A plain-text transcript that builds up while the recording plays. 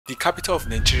The capital of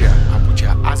Nigeria,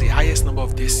 Abuja, has the highest number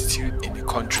of destitutes in the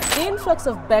country. The influx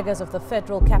of beggars of the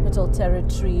Federal Capital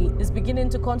Territory is beginning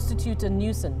to constitute a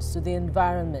nuisance to the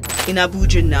environment. In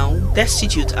Abuja now,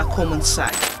 destitutes are common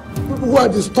sight. People who are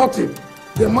distorting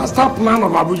the master plan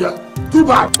of Abuja. Too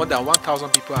bad. More than 1,000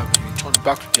 people have been returned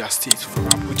back to their states from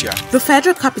Abuja. The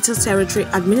Federal Capital Territory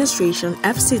Administration,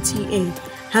 FCTA,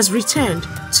 has returned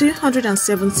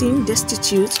 217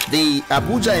 destitutes. The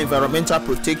Abuja Environmental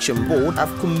Protection Board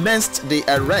have commenced the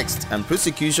arrest and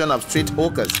prosecution of street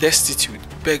hawkers. Destitute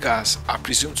beggars are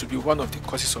presumed to be one of the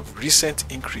causes of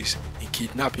recent increase in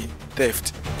kidnapping,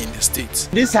 theft in the states.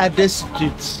 These are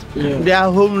destitutes. They are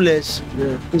homeless.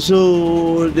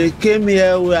 So they came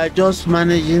here, we are just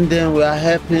managing them, we are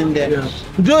helping them.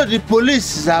 Though the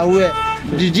police is aware,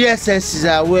 the DSS is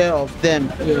aware of them.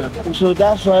 So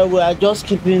that's why we are just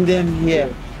keeping them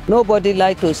here. Nobody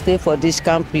like to stay for this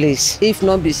camp place if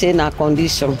not be saying our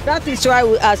condition. That is why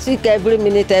we are sick every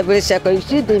minute, every second. You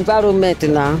see the environment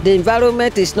now. The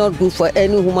environment is not good for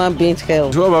any human being's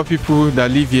health. What about people that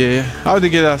live here? How do they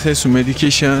get access to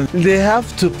medication? They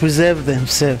have to preserve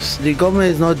themselves. The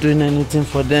government is not doing anything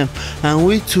for them, and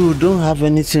we too don't have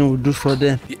anything we do for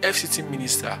them. The FCT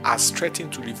minister has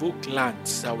threatened to revoke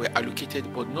lands that were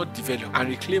allocated but not developed and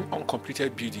reclaim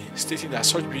uncompleted buildings, stating that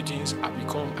such buildings have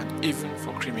become an haven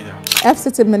for criminals.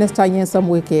 FCT Minister Nyesom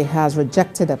Wike has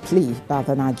rejected a plea by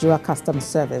the Nigeria Customs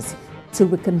Service to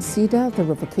reconsider the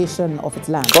revocation of its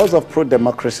land. Because of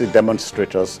pro-democracy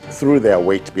demonstrators threw their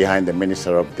weight behind the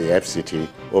minister of the FCT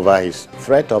over his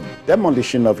threat of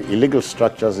demolition of illegal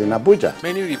structures in Abuja.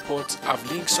 Many reports have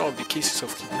linked some of the cases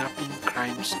of kidnapping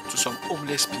crimes to some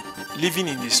homeless people living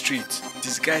in the streets,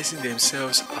 disguising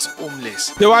themselves as homeless.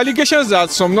 There were allegations that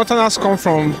some northerners come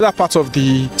from other parts of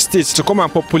the states to come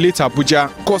and populate Abuja,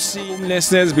 causing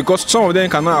homelessness because some of them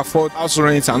cannot afford house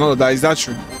rent and all of that. Is that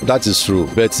true? That is true,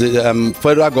 but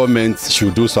federal government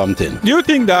should do something. Do you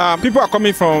think that people are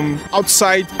coming from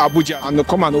outside Abuja and they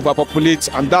come and overpopulate,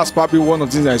 and that's probably one of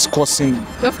the things that is causing?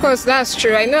 Of course, that's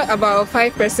true. I know about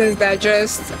 5 persons that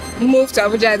just moved to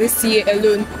Abuja this year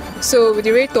alone. So with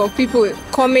the rate of people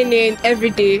coming in every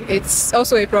day, it's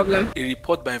also a problem. A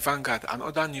report by Vanguard and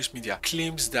other news media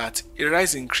claims that a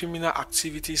rise in criminal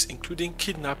activities, including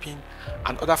kidnapping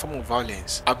and other forms of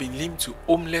violence, have been linked to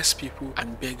homeless people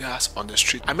and beggars on the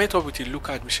street. I met up with a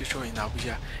local administrator in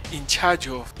Abuja in charge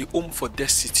of the Home for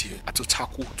Destitute at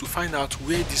Otaku to find out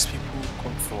where these people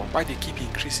come from, why they keep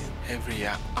increasing every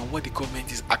year, and what the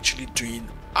government is actually doing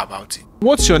about it.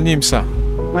 What's your name, sir?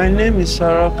 My name is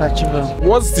Sarah Kachiba.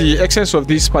 What's the essence of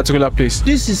this particular place?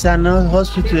 This is an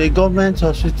hospital, a government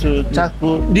hospital,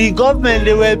 Otaku. The government,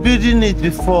 they were building it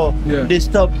before. They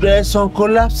stopped. There's some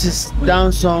collapses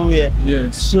down somewhere.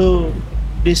 So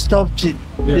they stopped it.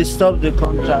 They stopped the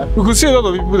contract. We could see a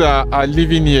lot of people that are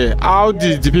living here. How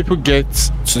did the people get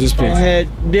to this place?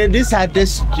 These are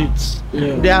destitutes.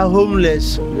 They are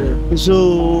homeless.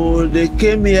 So they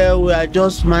came here, we are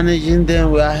just managing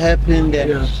them, we are helping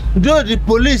them. Though the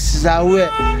police is aware,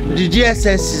 the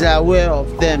DSS is aware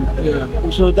of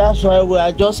them. So that's why we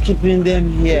are just keeping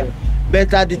them here.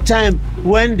 But at the time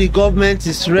when the government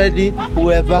is ready,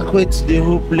 we evacuate the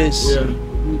whole place.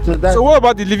 So what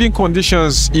about the living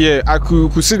conditions here? I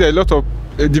could see that a lot of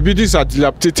the buildings are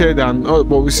dilapidated and all,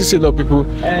 but we still see a lot of people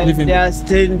living. They are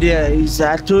staying there.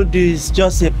 I told you, it's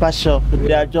just a passion.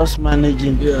 They are just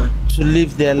managing to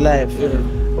live their life.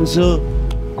 So,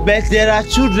 but there are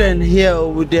children here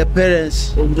with their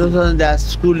parents, and those ones that are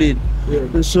schooling.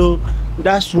 So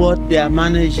that's what they are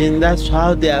managing. That's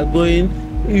how they are going.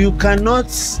 You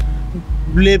cannot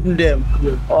blame them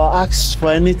or ask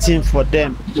for anything for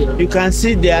them. You can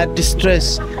see they are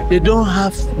distressed. They don't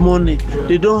have money.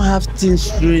 They don't have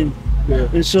things doing.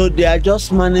 And so they are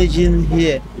just managing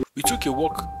here. We took a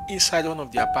walk inside one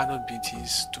of the abandoned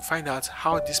buildings to find out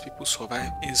how these people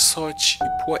survive in such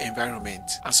a poor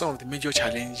environment and some of the major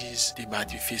challenges they might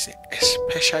be facing,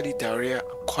 especially diarrhea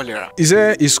and cholera. Is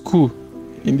there a school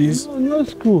in this? No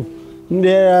school.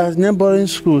 There are neighboring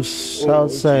schools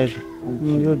outside.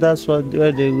 That's where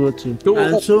they go to.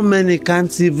 And so many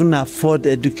can't even afford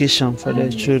education for their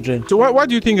children. So why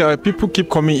do you think people keep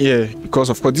coming here?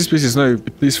 Because of course this place is not a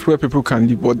place where people can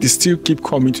live, but they still keep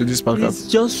coming to this park. It's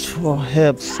just for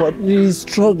help. For they're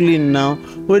struggling now.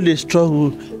 When they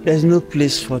struggle, there's no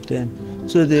place for them.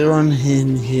 So they run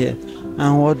in here.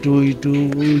 And what do?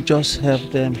 We just help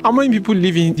them. How many people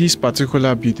live in this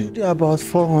particular building? About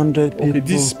 400 people. Okay,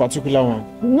 this particular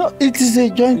one? No, it is a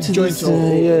joint. Yes.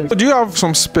 Do you have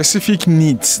some specific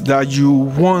needs that you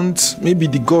want maybe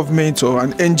the government or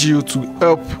an NGO to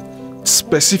help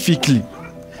specifically?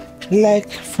 Like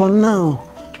for now,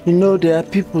 You know, there are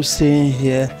people staying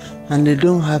here and they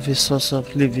don't have a source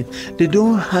of living. They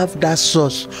don't have that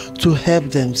source to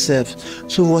help themselves.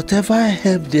 So whatever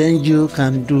help the NGO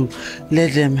can do,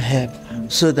 let them help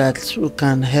so that we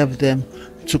can help them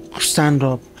to stand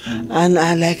up. And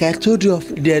like I told you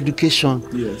of the education,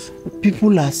 yes,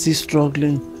 people are still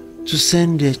struggling to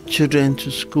send their children to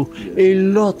school. A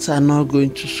lot are not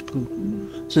going to school.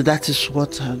 So that is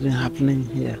what has been happening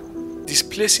here.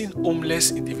 Displacing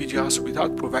homeless individuals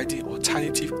without providing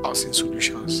alternative housing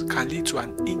solutions can lead to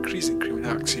an increase in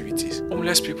criminal activities.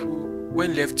 Homeless people,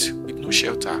 when left with no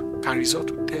shelter, can resort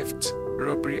to theft,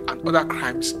 robbery, and other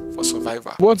crimes for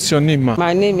survival. What's your name, ma?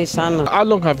 My name is Anna. How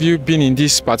long have you been in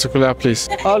this particular place?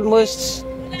 Almost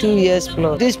 2 years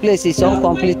plus. This place is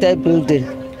uncompleted building.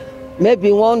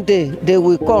 Maybe one day they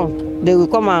will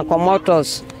come and come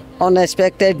us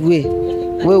unexpected way.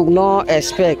 We will not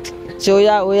expect. So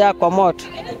we are come out.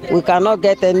 We cannot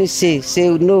get any say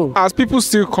no. Are people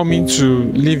still coming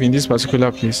to live in this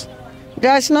particular place?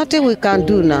 There is nothing we can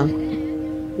do now.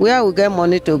 Where we get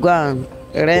money to go and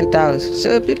rent house.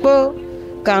 So people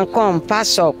can come,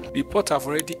 pass up. Reports have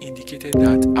already indicated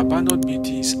that abandoned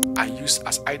buildings are used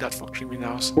as hideout for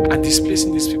criminals, and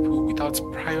displacing these people without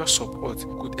prior support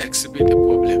could exhibit a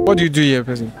problem. What do you do here,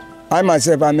 President? I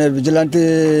myself, I'm a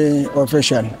vigilante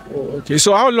official. Okay,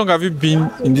 so how long have you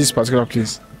been in this particular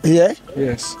place? Here?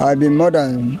 Yes. I've been more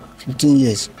than 15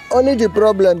 years. Only the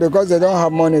problem because they don't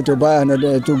have money to buy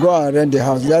another, to go and rent the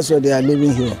house. That's why they are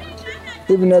living here.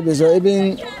 Even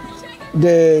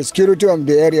the security of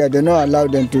the area, they don't allow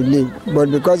them to live. But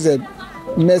because they're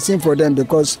messing for them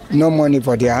because no money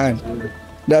for their hand.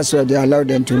 That's why they allow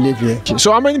them to live here.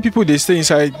 So how many people they stay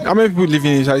inside? How many people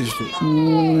living inside this place?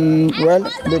 Well,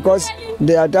 because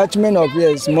the attachment of here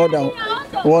is more than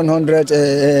 100,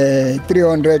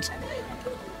 300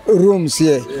 rooms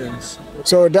here. Yes.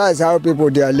 So that's how people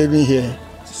they are living here.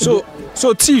 So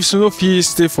thieves no fee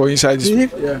stay for inside this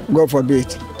place? Yeah. God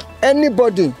forbid.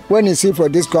 Anybody when you see for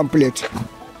this complete,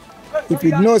 if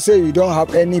you know say you don't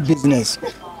have any business,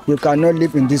 you cannot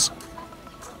live in this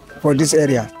for this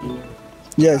area.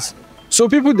 Yes. So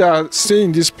people that are staying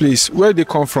in this place, where they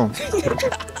come from?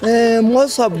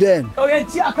 Most of them,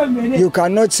 you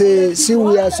cannot see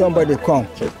where somebody come.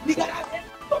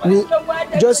 We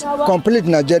just complete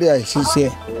Nigeria is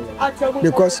here.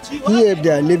 Because here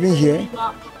they are living here,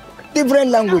 different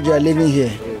language are living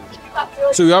here.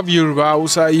 So you have Yoruba,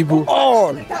 Hausa, Igbo?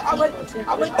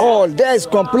 All. There is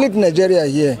complete Nigeria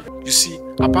here. You see,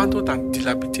 abandoned and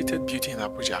dilapidated buildings in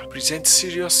Abuja present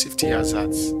serious safety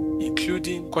hazards,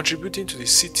 including contributing to the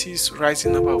city's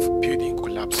rising number of building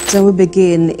collapses. So we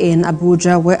begin in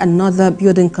Abuja, where another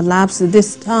building collapsed,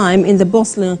 this time in the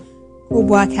bustling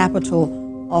Kubwa capital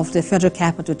of the Federal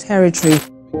Capital Territory.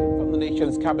 From the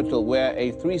nation's capital, where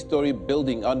a 3-story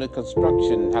building under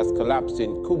construction has collapsed in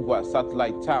Kubwa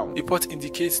satellite town. Report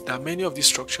indicates that many of these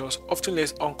structures, often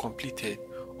left uncompleted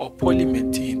or poorly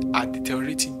maintained, are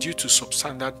deteriorating due to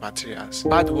substandard materials,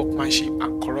 bad workmanship,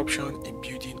 and corruption in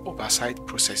building oversight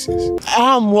processes.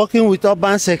 I'm working with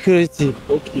urban security.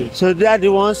 Okay. So they are the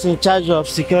ones in charge of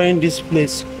securing this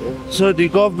place. So the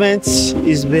government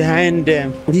is behind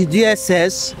them. The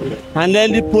DSS and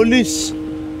then the police.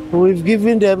 We've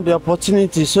given them the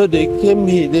opportunity, so they came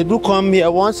here. They do come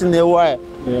here once in a while.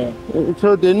 Yeah.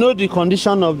 So they know the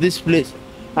condition of this place.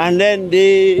 And then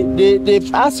they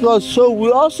ask us, so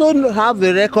we also have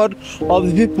a record of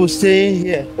the people staying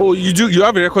here. Oh, you do? You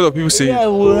have a record of people staying? Yeah,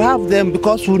 we have them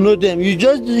because we know them. You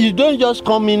don't just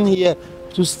come in here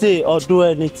to stay or do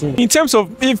anything. In terms of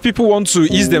if people want to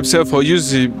ease themselves or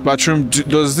use the bathroom,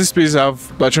 does this place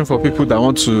have bathroom for people that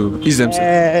want to ease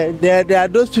themselves? There are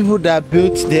those people that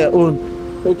built their own.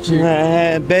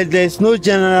 Okay. But there's no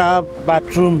general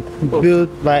bathroom built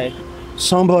by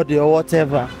somebody or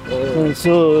whatever.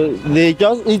 So they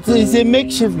just it's a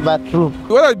makeshift bathroom.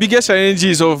 What are the biggest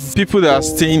challenges of people that are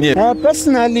staying here?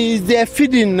 Personally, they're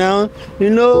feeding now. You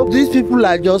know, these people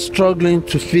are just struggling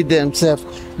to feed themselves.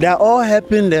 They're all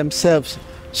helping themselves.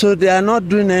 So they are not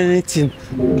doing anything,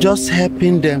 just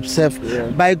helping themselves. Yeah.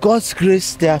 By God's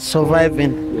grace, they are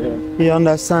surviving. Yeah. You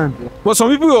understand? But some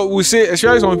people will say,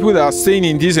 especially some people that are staying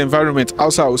in this environment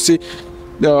outside, will say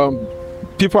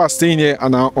people are staying here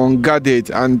and are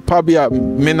unguarded and probably are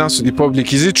menace to the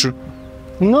public. Is it true?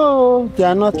 No, they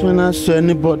are not menace to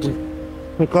anybody.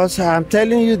 Because I'm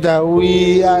telling you that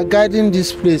we are guarding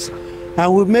this place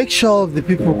and we make sure of the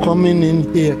people coming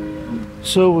in here.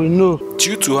 So we know.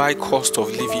 Due to high cost of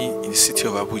living in the city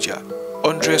of Abuja,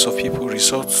 hundreds of people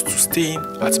resort to staying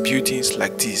at buildings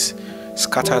like this,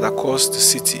 scattered across the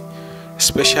city,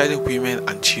 especially women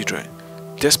and children.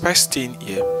 Despite staying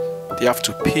here, they have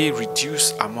to pay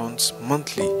reduced amounts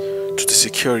monthly to the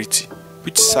security,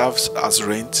 which serves as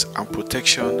rent and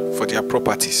protection for their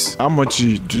properties. How much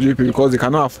do they pay? Because they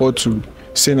cannot afford to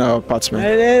stay in an apartment.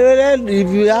 If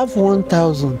you have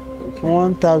 1,000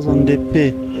 they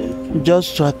pay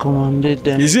just to accommodate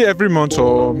them. Is it every month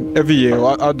or every year?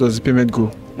 How does the payment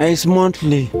go? It's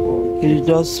monthly. You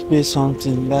just pay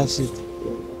something, that's it.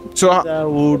 So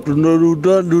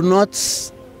do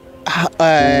not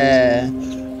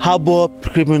harbor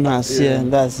criminals here,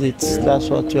 that's it. That's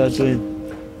what you are doing.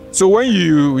 So when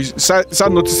you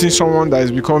start noticing someone that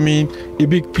is becoming a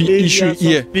big issue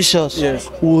here, suspicious, yes,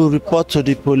 will report to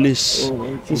the police.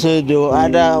 So they will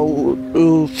either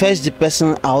fetch the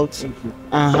person out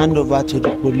and hand over to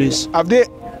the police. Have they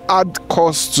had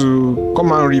cause to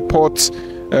come and report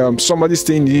somebody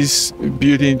staying in this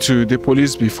building to the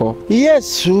police before?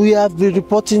 Yes, we have been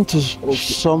reporting to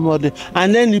somebody,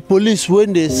 and then the police,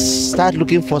 when they start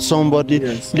looking for somebody,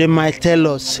 yes, they might tell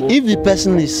us. If the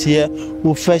person is here,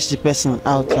 we'll fetch the person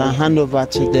out and hand over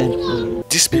to them.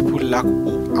 These people lack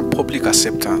hope and public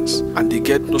acceptance, and they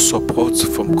get no support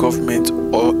from government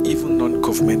or even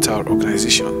non-governmental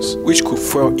organizations, which could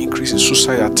fuel increase in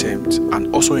suicide attempts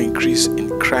and also increase in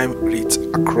crime rates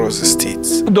across the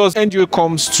states. Does NGO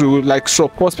comes to like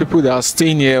support people that are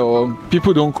staying here, or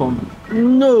people don't come?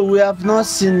 No, we have not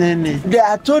seen any.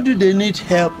 I told you they need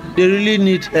help. They really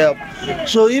need help.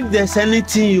 So if there's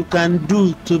anything you can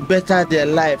do to better their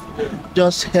life,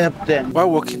 just help them. While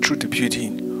walking through the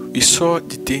building, we saw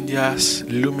the dangers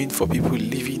looming for people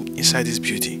living inside this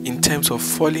building in terms of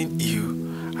falling ill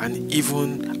and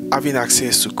even having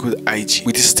access to good hygiene,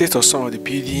 with the state of some of the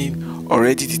building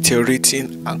already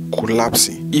deteriorating and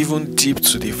collapsing, even deep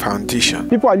to the foundation.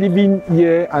 People are living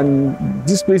here and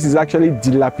this place is actually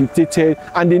dilapidated,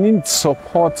 and they need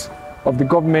support of the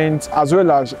government as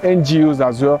well as NGOs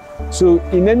as well. So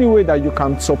in any way that you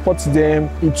can support them,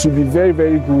 it will be very,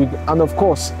 very good. And of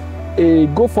course, a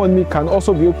GoFundMe can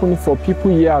also be open for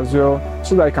people here as well,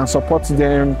 so that you can support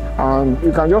them, and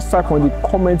you can just type on the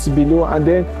comments below, and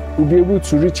then we'll be able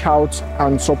to reach out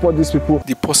and support these people.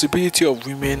 The possibility of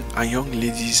women and young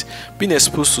ladies being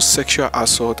exposed to sexual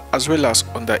assault as well as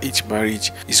underage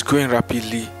marriage is growing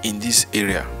rapidly in this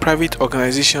area. Private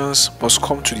organizations must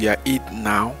come to their aid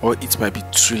now, or it might be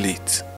too late.